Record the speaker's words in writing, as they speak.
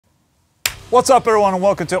What's up everyone and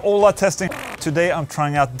welcome to Ola Testing. Today I'm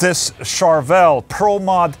trying out this Charvel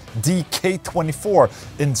PROMOD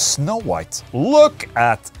DK24 in Snow White. Look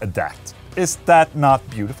at that. Is that not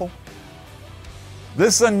beautiful?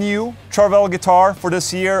 This is a new Charvel guitar for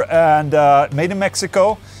this year and made in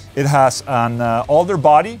Mexico. It has an alder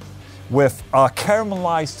body with a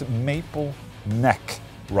caramelized maple neck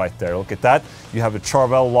right there. Look at that. You have a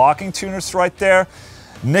Charvel locking tuners right there.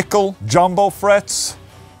 Nickel jumbo frets.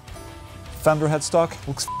 Fender headstock,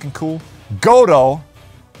 looks fucking cool. Godo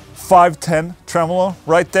 510 tremolo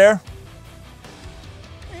right there.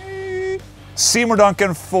 Seymour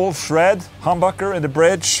Duncan full shred, humbucker in the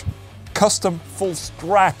bridge. Custom full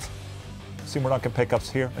strat. Seymour Duncan pickups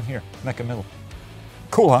here and here, neck and middle.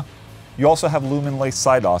 Cool, huh? You also have lumen lace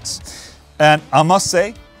side dots. And I must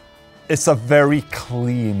say, it's a very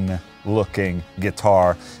clean looking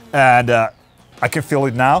guitar. And I can feel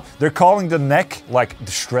it now. They're calling the neck like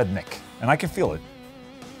the shred neck. And I can feel it.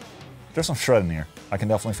 There's some shred in here. I can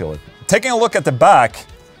definitely feel it. Taking a look at the back,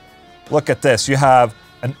 look at this. You have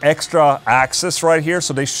an extra axis right here.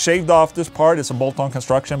 So they shaved off this part. It's a bolt-on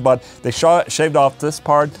construction, but they shaved off this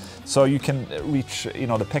part so you can reach, you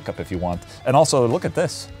know, the pickup if you want. And also, look at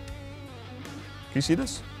this. Can you see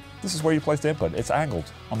this? This is where you place the input. It's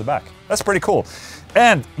angled on the back. That's pretty cool.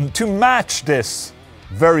 And to match this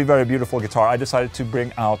very, very beautiful guitar, I decided to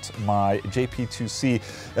bring out my JP2C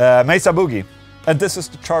Mesa Boogie. And this is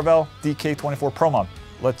the Charvel DK24 PROMOD.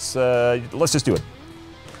 Let's just do it.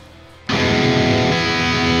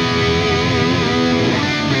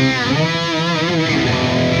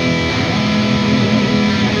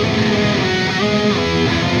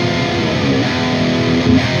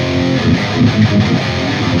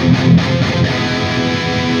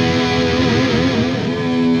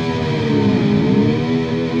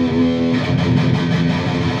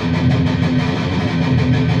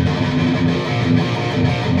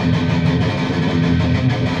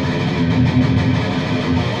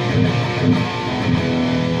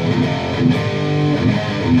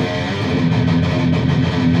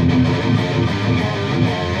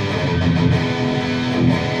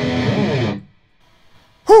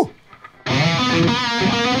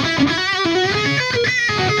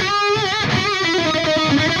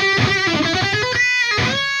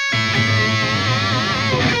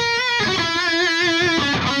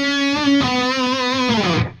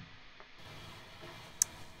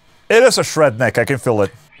 It is a shred neck, I can feel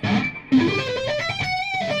it.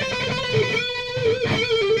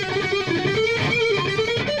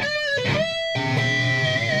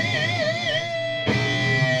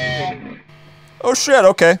 Oh shit,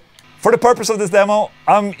 okay. For the purpose of this demo,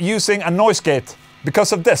 I'm using a noise gate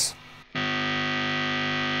because of this.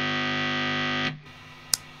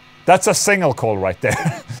 That's a single coil right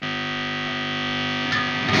there.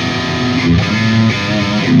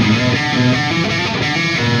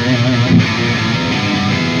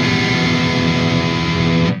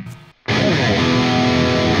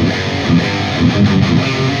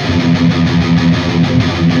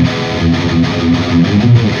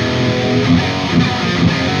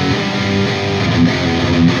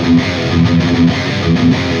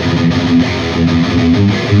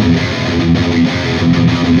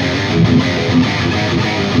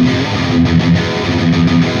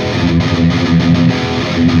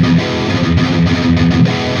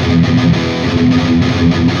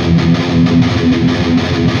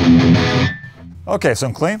 Okay, so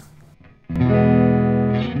I'm clean.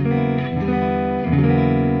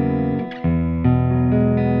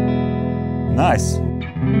 Nice.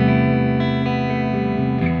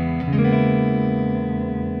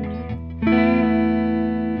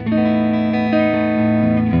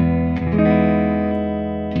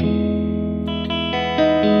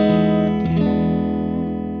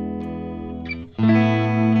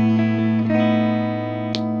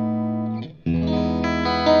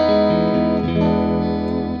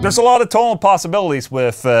 There's a lot of tonal possibilities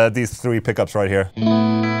with these three pickups right here.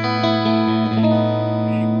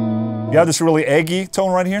 You have this really eggy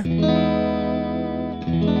tone right here.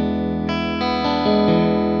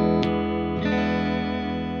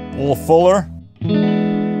 A little fuller.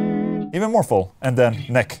 Even more full. And then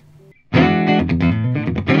neck.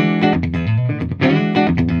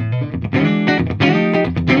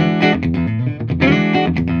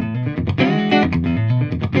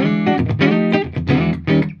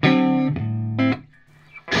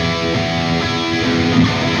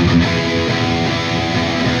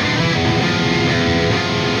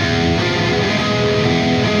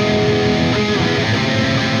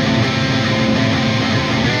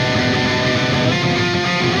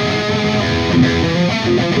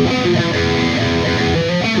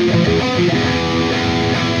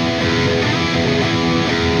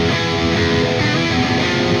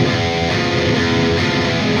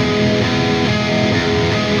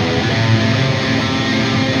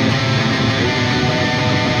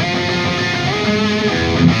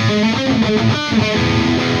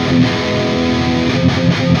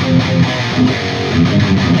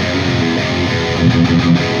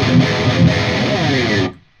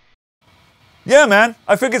 Yeah, man,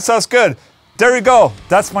 I think it sounds good. There you go.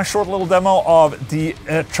 That's my short little demo of the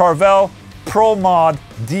Charvel PROMOD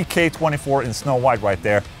DK24 in Snow White right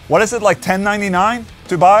there. What is it, like $10.99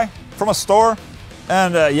 to buy from a store?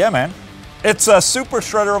 And yeah, man, it's a super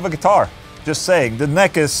shredder of a guitar. Just saying, the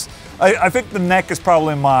neck is, I think the neck is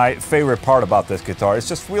probably my favorite part about this guitar. It's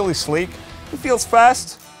just really sleek. It feels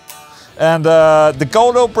fast. And the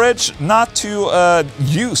Godo bridge, not too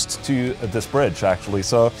used to this bridge actually,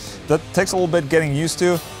 so that takes a little bit getting used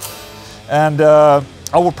to. And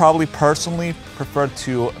I would probably personally prefer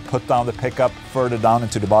to put down the pickup further down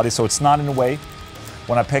into the body so it's not in the way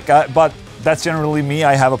when I pick up, but that's generally me.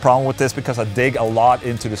 I have a problem with this because I dig a lot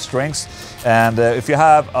into the strings, and if you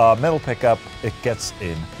have a middle pickup, it gets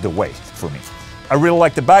in the way for me. I really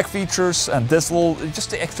like the back features and this little, just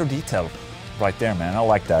the extra detail right there, man. I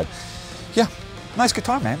like that. Yeah, nice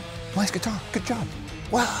guitar, man. Nice guitar. Good job.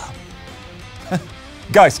 Wow.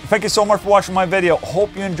 Guys, thank you so much for watching my video.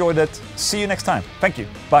 Hope you enjoyed it. See you next time. Thank you.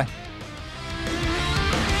 Bye.